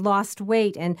who had lost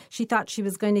weight and she thought she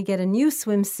was going to get a new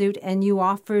swimsuit, and you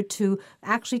offered to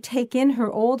actually take in her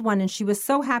old one, and she was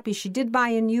so happy. She did buy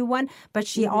a new one, but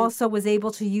she also was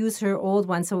able to use her old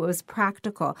one, so it was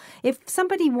practical. If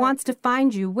somebody wants to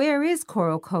find you, where is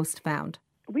Coral Coast found?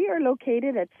 We are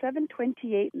located at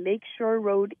 728 Lakeshore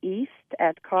Road East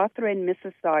at Cawthra in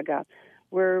Mississauga.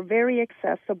 We're very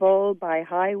accessible by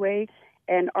highway,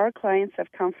 and our clients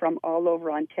have come from all over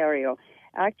Ontario.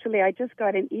 Actually, I just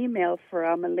got an email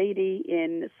from a lady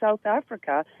in South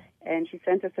Africa, and she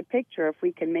sent us a picture if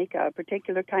we can make a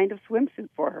particular kind of swimsuit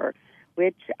for her,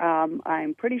 which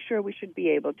I'm pretty sure we should be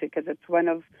able to, because it's one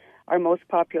of our most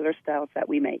popular styles that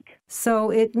we make. So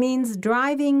it means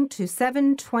driving to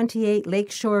 728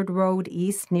 Lakeshore Road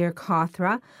East near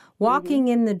Cawthra, walking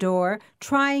in the door,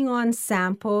 trying on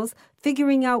samples,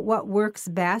 figuring out what works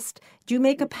best. Do you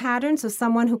make a pattern so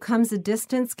someone who comes a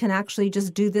distance can actually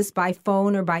just do this by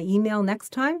phone or by email next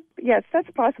time? Yes,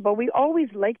 that's possible. We always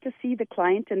like to see the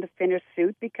client in the finished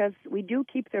suit because we do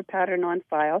keep their pattern on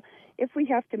file. If we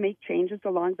have to make changes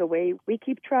along the way, we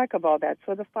keep track of all that.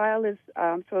 So the file is,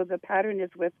 so the pattern is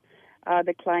with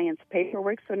the client's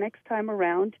paperwork. So next time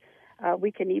around,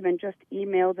 we can even just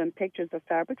email them pictures of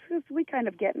fabrics because we kind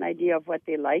of get an idea of what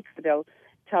they like. So they'll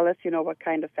tell us, what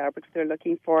kind of fabrics they're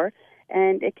looking for.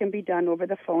 And it can be done over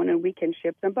the phone and we can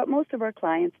ship them. But most of our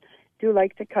clients do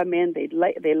like to come in.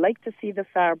 They like to see the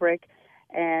fabric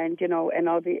and,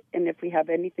 and if we have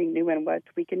anything new and what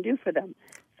we can do for them.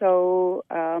 So,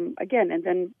 again, and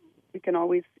then we can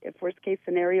always, if worst case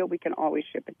scenario, we can always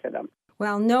ship it to them.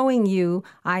 Well, knowing you,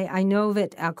 I know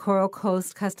that Coral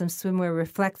Coast Custom Swimwear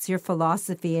reflects your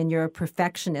philosophy and you're a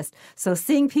perfectionist. So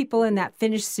seeing people in that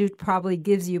finished suit probably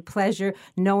gives you pleasure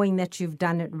knowing that you've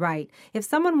done it right. If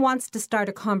someone wants to start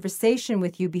a conversation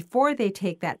with you before they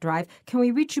take that drive, can we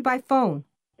reach you by phone?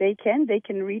 They can. They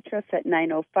can reach us at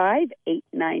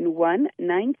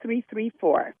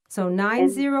 905-891-9334. So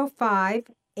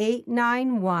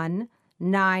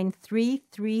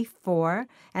 905-891-9334,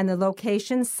 and the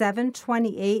location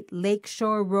 728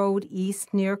 Lakeshore Road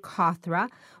East near Cawthra.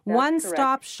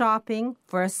 One-stop shopping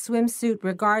for a swimsuit,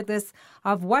 regardless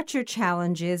of what your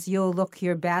challenge is. You'll look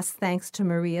your best thanks to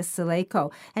Maria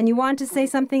Saleko. And you want to say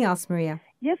something else, Maria?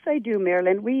 Yes, I do,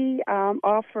 Marilyn. We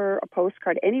offer a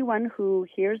postcard. Anyone who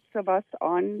hears of us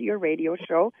on your radio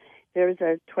show, there's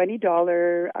a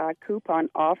 $20 coupon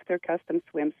off their custom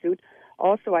swimsuit.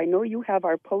 Also, I know you have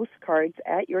our postcards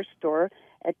at your store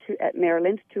at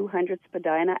Maryland's 200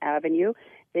 Spadina Avenue.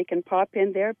 They can pop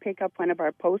in there, pick up one of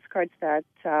our postcards that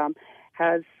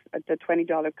has the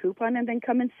 $20 coupon, and then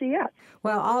come and see us.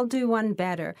 Well, I'll do one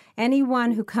better.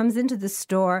 Anyone who comes into the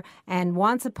store and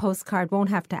wants a postcard won't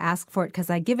have to ask for it because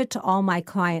I give it to all my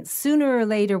clients. Sooner or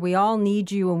later, we all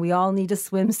need you and we all need a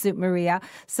swimsuit, Maria.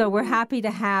 So we're happy to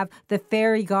have the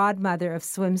fairy godmother of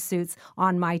swimsuits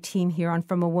on my team here on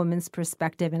From a Woman's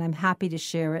Perspective, and I'm happy to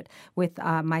share it with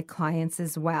my clients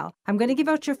as well. I'm going to give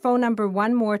out your phone number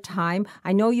one more time.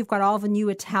 I know you've got all the new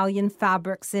Italian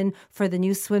fabrics in for the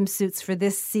new swimsuits for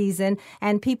this season,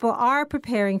 and people are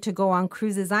preparing to go on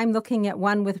cruises. I'm looking at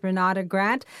one with Renata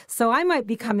Grant, so I might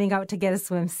be coming out to get a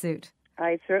swimsuit.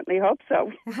 I certainly hope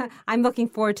so. I'm looking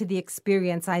forward to the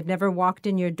experience. I've never walked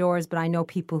in your doors, but I know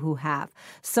people who have.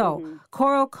 So,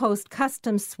 Coral Coast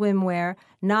Custom Swimwear,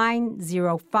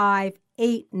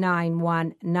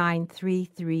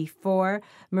 905-891-9334.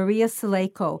 Maria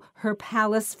Saleko, her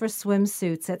Palace for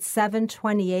Swimsuits at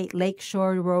 728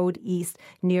 Lakeshore Road East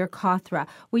near Cawthra.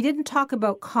 We didn't talk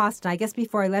about cost. I guess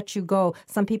before I let you go,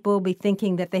 some people will be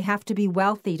thinking that they have to be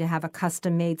wealthy to have a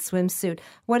custom-made swimsuit.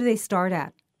 What do they start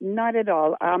at? Not at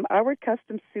all. Our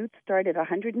custom suits start at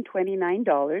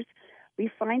 $129. We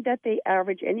find that they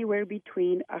average anywhere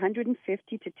between $150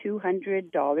 to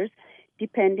 $200,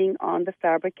 depending on the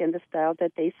fabric and the style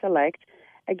that they select.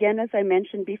 Again, as I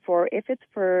mentioned before, if it's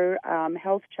for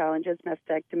health challenges,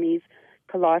 mastectomies,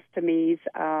 colostomies,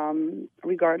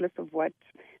 regardless of what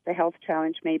the health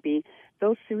challenge may be,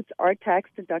 those suits are tax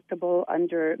deductible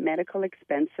under medical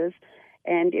expenses.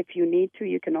 And if you need to,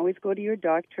 you can always go to your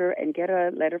doctor and get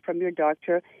a letter from your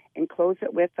doctor and close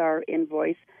it with our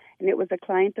invoice. And it was a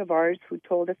client of ours who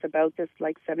told us about this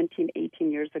like 17,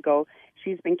 18 years ago.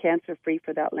 She's been cancer-free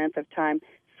for that length of time,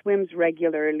 swims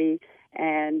regularly,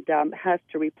 and has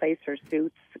to replace her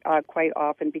suits quite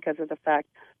often because of the fact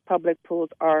public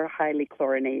pools are highly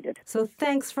chlorinated. So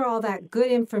thanks for all that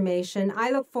good information.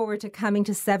 I look forward to coming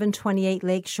to 728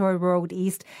 Lakeshore Road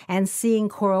East and seeing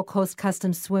Coral Coast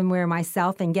Custom Swimwear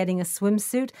myself and getting a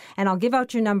swimsuit. And I'll give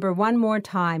out your number one more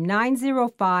time,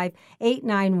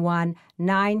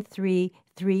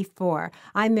 905-891-9334.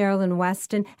 I'm Marilyn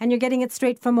Weston, and you're getting it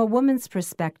straight from a woman's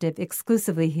perspective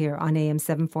exclusively here on AM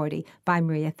 740. Bye,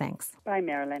 Maria. Thanks. Bye,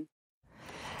 Marilyn.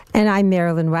 And I'm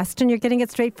Marilyn Weston. You're getting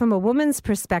it straight from a woman's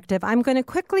perspective. I'm going to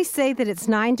quickly say that it's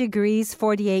 9 degrees,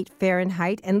 48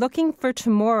 Fahrenheit. And looking for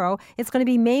tomorrow, it's going to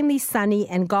be mainly sunny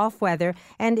and golf weather.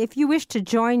 And if you wish to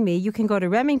join me, you can go to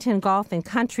Remington Golf and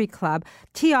Country Club.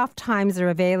 Tee-off times are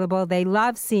available. They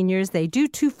love seniors. They do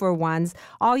 2-for-1s.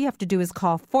 All you have to do is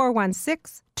call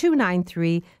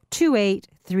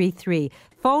 416-293-2833.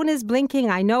 Phone is blinking.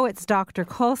 I know it's Dr.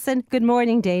 Coulson. Good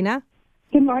morning, Dana.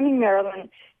 Good morning, Marilyn.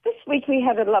 This week we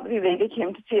had a lovely lady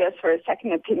came to see us for a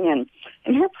second opinion,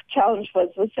 and her challenge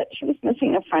was that she was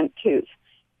missing a front tooth,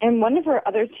 and one of her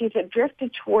other teeth had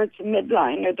drifted towards the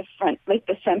midline or the front, like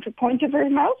the center point of her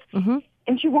mouth,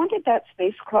 and she wanted that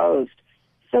space closed.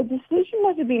 So the solution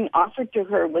that had been offered to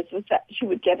her was that she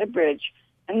would get a bridge,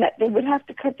 and that they would have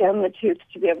to cut down the tooth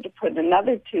to be able to put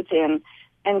another tooth in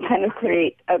and kind of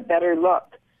create a better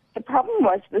look. The problem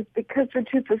was because her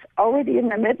tooth was already in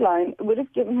the midline, it would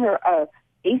have given her a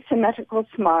asymmetrical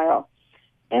smile,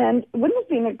 and it wouldn't have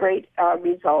been a great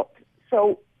result.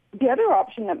 So the other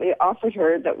option that we offered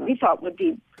her that we thought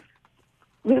we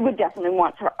would definitely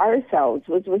want for ourselves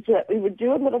was that we would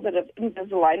do a little bit of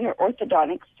Invisalign or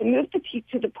orthodontics to move the teeth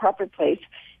to the proper place,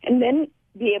 and then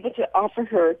be able to offer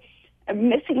her a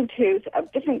missing tooth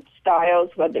of different styles,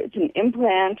 whether it's an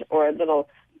implant or a little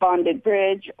bonded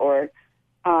bridge, or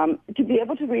to be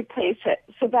able to replace it.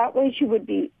 So that way she would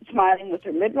be smiling with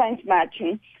her midlines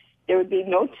matching. There would be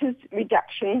no tooth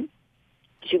reduction.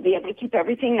 She'd be able to keep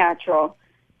everything natural.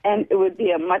 and it would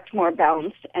be a much more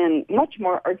balanced and much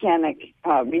more organic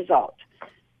result.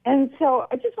 And so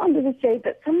I just wanted to say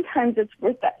that sometimes it's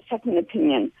worth that second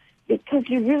opinion, because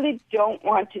you really don't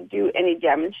want to do any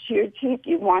damage to your teeth.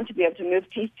 You want to be able to move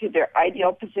teeth to their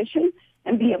ideal position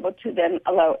and be able to then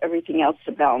allow everything else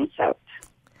to balance out.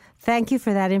 Thank you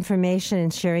for that information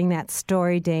and sharing that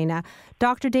story, Dana.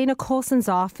 Dr. Dana Colson's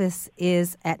office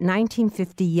is at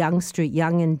 1950 Yonge Street,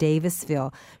 Yonge in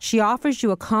Davisville. She offers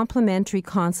you a complimentary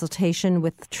consultation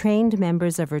with trained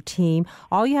members of her team.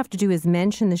 All you have to do is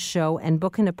mention the show and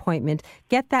book an appointment,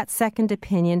 get that second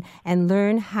opinion, and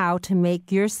learn how to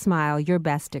make your smile your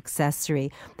best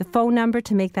accessory. The phone number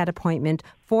to make that appointment,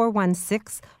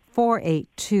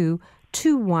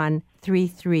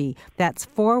 416-482-2133. That's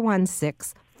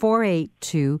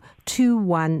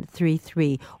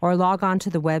 416-482-2133, or log on to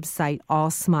the website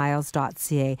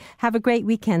allsmiles.ca. Have a great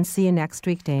weekend. See you next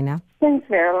week, Dana. Thanks,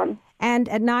 Marilyn. And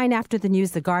at 9 after the news,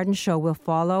 the Garden Show will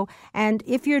follow. And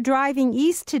if you're driving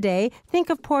east today, think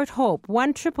of Port Hope.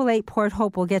 1-888 Port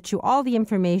Hope will get you all the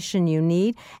information you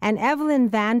need. And Evelyn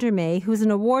Vandermeer, who's an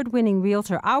award-winning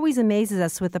realtor, always amazes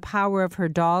us with the power of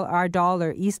our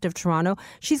dollar east of Toronto.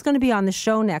 She's going to be on the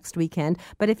show next weekend.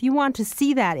 But if you want to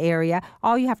see that area,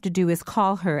 all you have to do is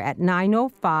call her at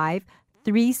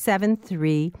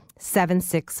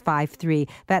 905-373-7653.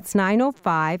 That's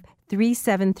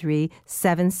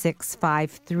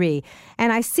 905-373-7653.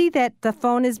 And I see that the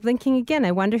phone is blinking again.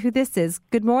 I wonder who this is.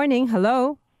 Good morning.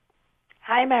 Hello.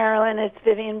 Hi, Marilyn. It's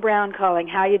Vivian Brown calling.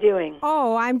 How are you doing?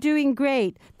 Oh, I'm doing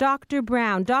great. Dr.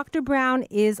 Brown. Dr. Brown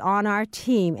is on our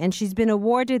team, and she's been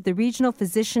awarded the Regional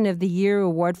Physician of the Year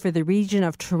Award for the region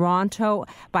of Toronto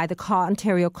by the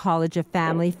Ontario College of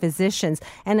Family Physicians.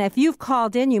 And if you've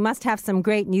called in, you must have some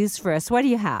great news for us. What do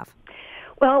you have?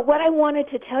 Well, what I wanted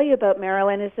to tell you about,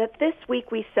 Marilyn, is that this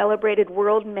week we celebrated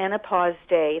World Menopause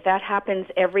Day. That happens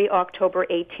every October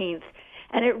 18th.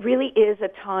 And it really is a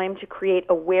time to create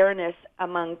awareness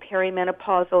among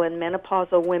perimenopausal and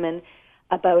menopausal women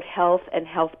about health and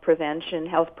health prevention,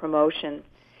 health promotion.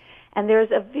 And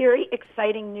there's a very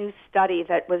exciting new study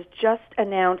that was just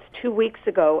announced 2 weeks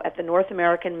ago at the North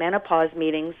American Menopause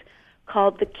Meetings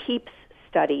called the KEEPS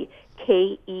study,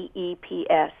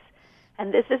 KEEPS.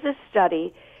 And this is a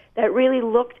study that really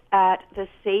looked at the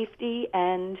safety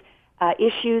and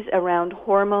issues around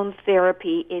hormone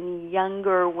therapy in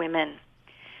younger women.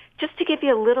 Just to give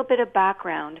you a little bit of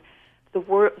background, the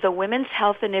Women's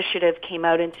Health Initiative came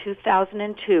out in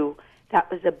 2002. That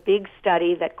was a big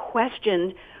study that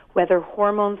questioned whether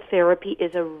hormone therapy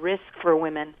is a risk for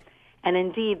women. And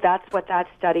indeed, that's what that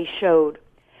study showed.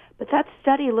 But that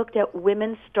study looked at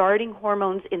women starting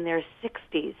hormones in their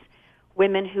 60s,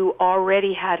 women who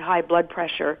already had high blood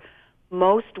pressure.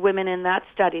 Most women in that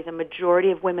study, the majority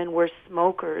of women, were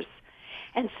smokers.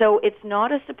 And so it's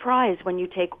not a surprise when you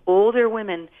take older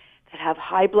women that have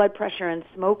high blood pressure and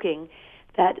smoking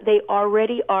that they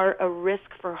already are a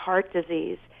risk for heart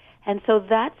disease. And so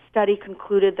that study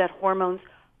concluded that hormones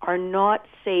are not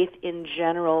safe in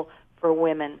general for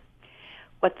women.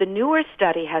 What the newer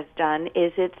study has done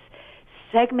is it's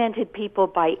segmented people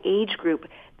by age group.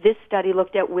 This study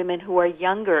looked at women who are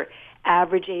younger.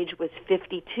 Average age was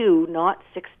 52, not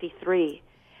 63.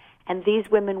 And these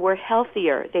women were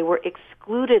healthier. They were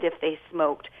excluded if they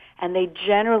smoked, and they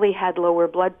generally had lower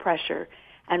blood pressure.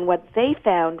 And what they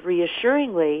found,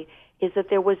 reassuringly, is that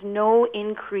there was no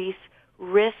increased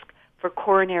risk for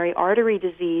coronary artery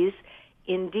disease.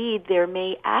 Indeed, there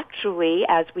may actually,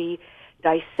 as we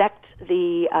dissect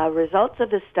the results of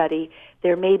the study,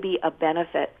 there may be a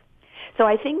benefit. So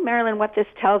I think, Marilyn, what this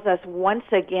tells us once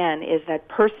again is that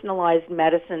personalized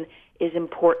medicine is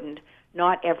important.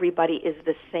 Not everybody is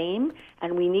the same,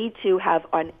 and we need to have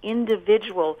an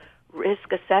individual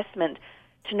risk assessment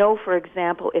to know, for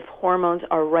example, if hormones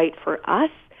are right for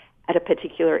us at a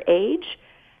particular age,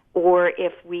 or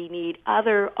if we need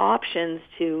other options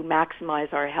to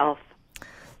maximize our health.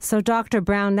 So, Dr.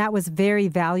 Brown, that was very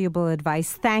valuable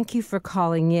advice. Thank you for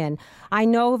calling in. I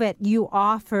know that you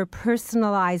offer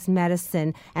personalized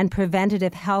medicine and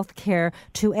preventative health care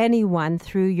to anyone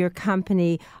through your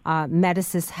company,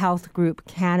 Medicis Health Group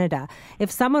Canada.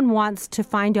 If someone wants to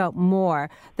find out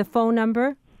more, the phone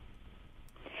number?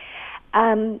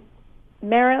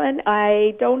 Marilyn,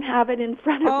 I don't have it in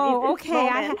front of me. Oh,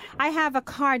 okay. I have a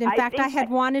card. In fact, I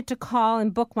had wanted to call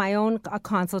and book my own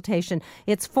consultation.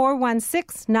 It's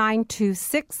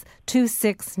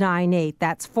 416-926-2698.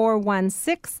 That's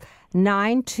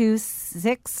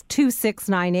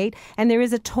 416-926-2698. And there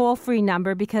is a toll-free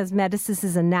number because Medicis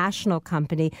is a national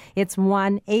company. It's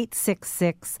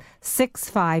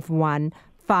 1-866-651-5651.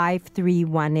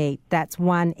 5318. That's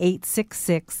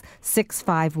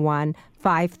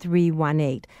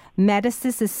 1-866-651-5318.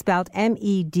 Medisys is spelled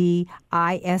Medisys.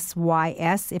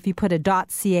 If you put a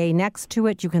 .ca next to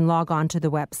it, you can log on to the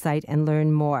website and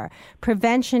learn more.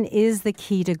 Prevention is the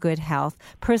key to good health.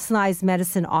 Personalized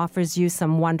medicine offers you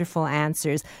some wonderful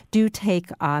answers. Do take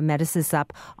Medisys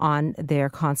up on their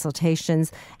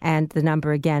consultations. And the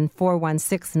number again,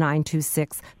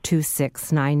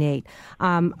 416-926-2698.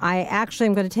 I actually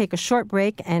am going to take a short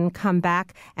break and come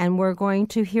back, and we're going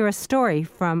to hear a story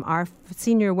from our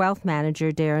Senior Wealth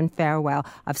Manager, Darren Farwell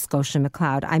of Scotia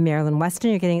McLeod. I'm Marilyn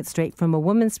Weston. You're getting it straight from a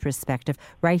woman's perspective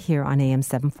right here on AM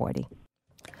 740.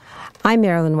 I'm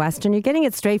Marilyn Weston. You're getting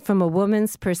it straight from a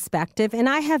woman's perspective, and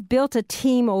I have built a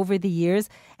team over the years,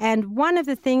 and one of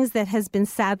the things that has been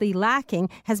sadly lacking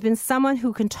has been someone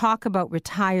who can talk about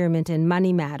retirement and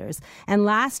money matters. And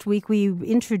last week we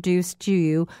introduced to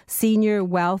you Senior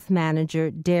Wealth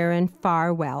Manager Darren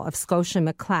Farwell of Scotia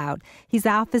McLeod. His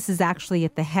office is actually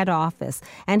at the head office,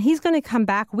 and he's going to come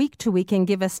back week to week and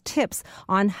give us tips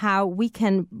on how we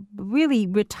can really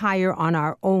retire on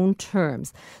our own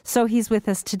terms. So he's with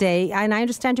us today. And I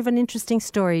understand you have an interesting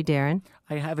story, Darren.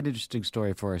 I have an interesting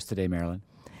story for us today, Marilyn.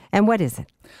 And what is it?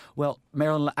 Well,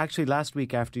 Marilyn, actually last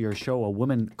week after your show, a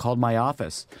woman called my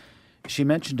office. She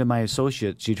mentioned to my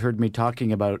associate she'd heard me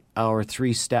talking about our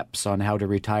 3 steps on how to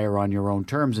retire on your own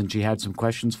terms, and she had some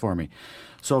questions for me.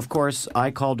 So, of course,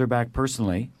 I called her back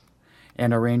personally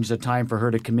and arranged a time for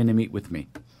her to come in and meet with me.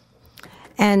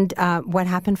 And what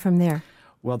happened from there?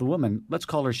 Well, the woman, let's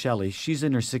call her Shelley, she's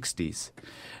in her 60s.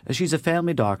 She's a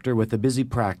family doctor with a busy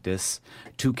practice,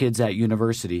 2 kids at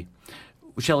university.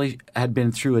 Shelley had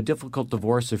been through a difficult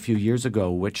divorce a few years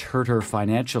ago, which hurt her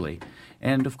financially.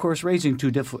 And, of course, raising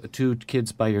 2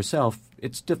 kids by yourself,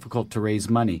 it's difficult to raise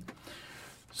money.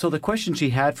 So the question she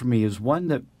had for me is one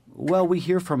that, well, we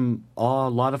hear from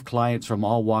a lot of clients from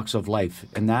all walks of life,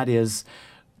 and that is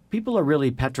people are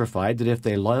really petrified that if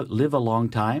they live a long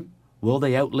time, will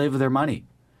they outlive their money?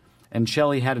 And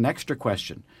Shelley had an extra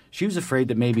question. She was afraid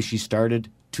that maybe she started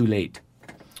too late.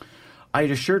 I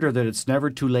had assured her that it's never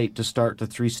too late to start the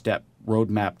 3-step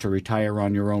roadmap to retire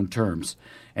on your own terms.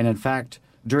 And in fact,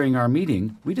 during our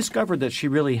meeting, we discovered that she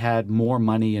really had more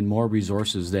money and more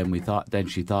resources than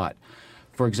she thought.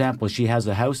 For example, she has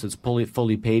a house that's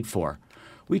fully paid for.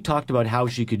 We talked about how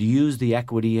she could use the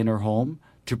equity in her home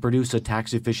to produce a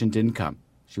tax-efficient income.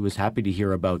 She was happy to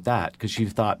hear about that because she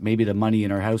thought maybe the money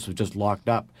in her house was just locked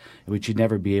up and she'd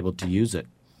never be able to use it.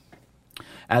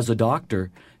 As a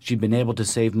doctor, she'd been able to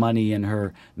save money in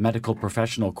her medical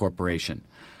professional corporation.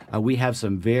 We have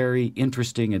some very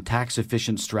interesting and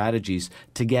tax-efficient strategies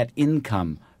to get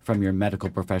income from your medical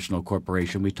professional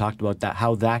corporation. We talked about that,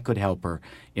 how that could help her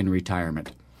in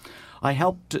retirement. I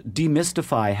helped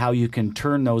demystify how you can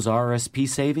turn those RSP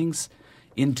savings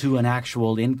into an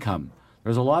actual income.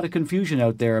 There's a lot of confusion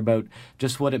out there about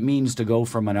just what it means to go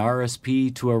from an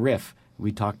RSP to a RIF.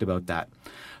 We talked about that.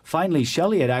 Finally,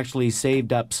 Shelley had actually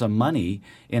saved up some money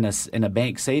in a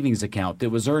bank savings account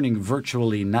that was earning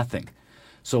virtually nothing.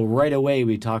 So right away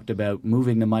we talked about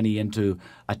moving the money into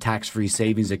a tax-free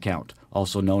savings account,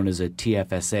 also known as a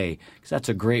TFSA, because that's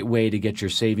a great way to get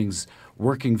your savings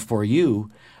working for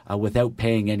you without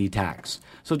paying any tax.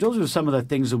 So those are some of the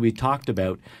things that we talked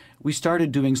about. We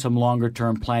started doing some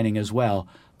longer-term planning as well.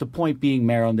 The point being,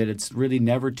 Marilyn, that it's really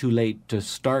never too late to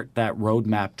start that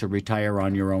roadmap to retire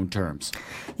on your own terms.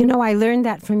 You know, I learned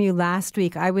that from you last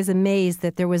week. I was amazed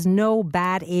that there was no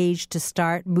bad age to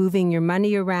start moving your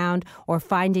money around or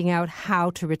finding out how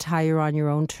to retire on your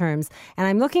own terms. And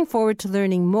I'm looking forward to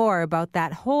learning more about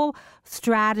that whole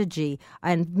strategy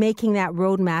and making that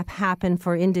roadmap happen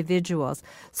for individuals.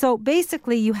 So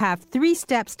basically, you have 3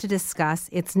 steps to discuss.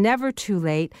 It's never too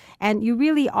late. And you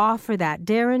really offer that.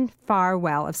 Darren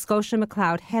Farwell of Scotia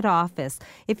McLeod head office.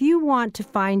 If you want to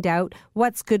find out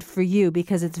what's good for you,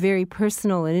 because it's very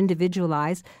personal and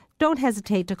individualized, don't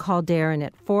hesitate to call Darren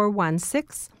at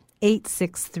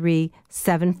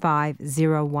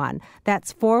 416-863-7501.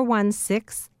 That's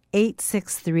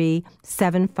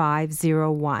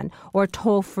 416-863-7501, or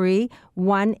toll free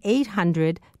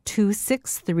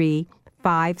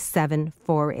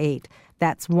 1-800-263-5748.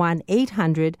 That's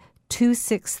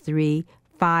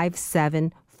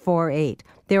 1-800-263-5748.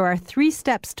 There are 3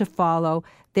 steps to follow.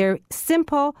 They're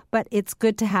simple, but it's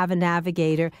good to have a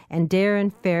navigator, and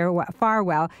Darren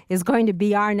Farwell is going to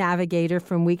be our navigator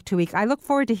from week to week. I look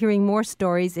forward to hearing more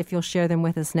stories if you'll share them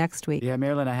with us next week. Yeah,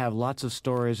 Marilyn, I have lots of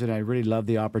stories, and I really love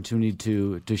the opportunity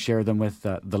to share them with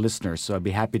the listeners. So I'd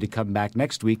be happy to come back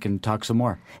next week and talk some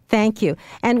more. Thank you.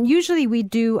 And usually we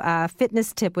do a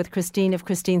fitness tip with Christine of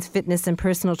Christine's Fitness and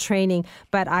Personal Training,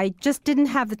 but I just didn't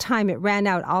have the time. It ran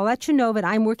out. I'll let you know that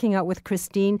I'm working out with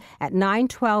Christine at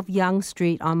 912 Yonge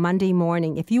Street on Monday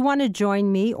morning. If you want to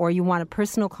join me or you want a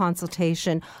personal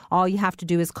consultation, all you have to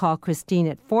do is call Christine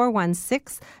at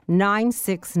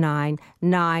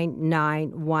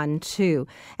 416-969-9912.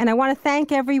 And I want to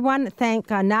thank everyone. Thank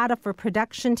Nada for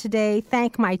production today.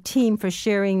 Thank my team for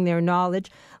sharing their knowledge.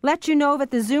 Let you know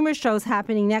that the Zoomer show is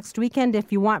happening next weekend.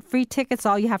 If you want free tickets,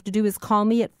 all you have to do is call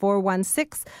me at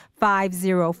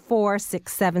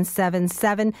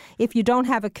 416-504-6777. If you don't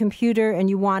have a computer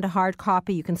and you want a hard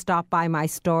copy, you can stop by my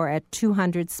store at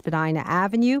 200 Spadina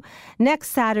Avenue. Next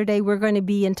Saturday, we're going to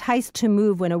be enticed to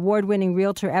move when award-winning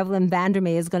realtor Evelyn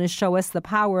Vandermeer is going to show us the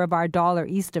power of our dollar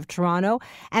east of Toronto.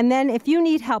 And then if you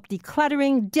need help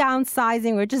decluttering,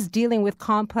 downsizing, or just dealing with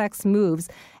complex moves,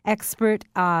 expert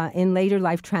in later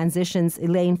life transitions,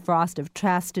 Elaine Frost of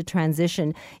Trusted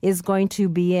Transition, is going to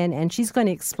be in, and she's going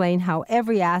to explain how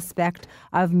every aspect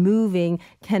of moving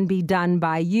can be done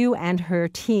by you and her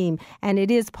team, and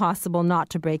it is possible not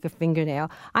to break a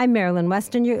fingernail. I'm Marilyn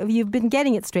Weston. You've been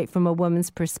getting it straight from a woman's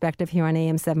perspective here on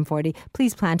AM 740.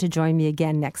 Please plan to join me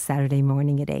again next Saturday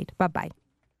morning at 8. Bye-bye.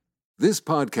 This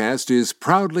podcast is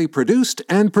proudly produced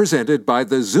and presented by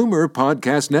the Zoomer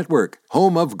Podcast Network,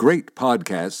 home of great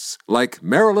podcasts like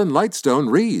Marilyn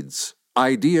Lightstone Reads,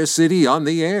 Idea City on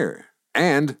the Air,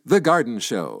 and The Garden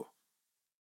Show.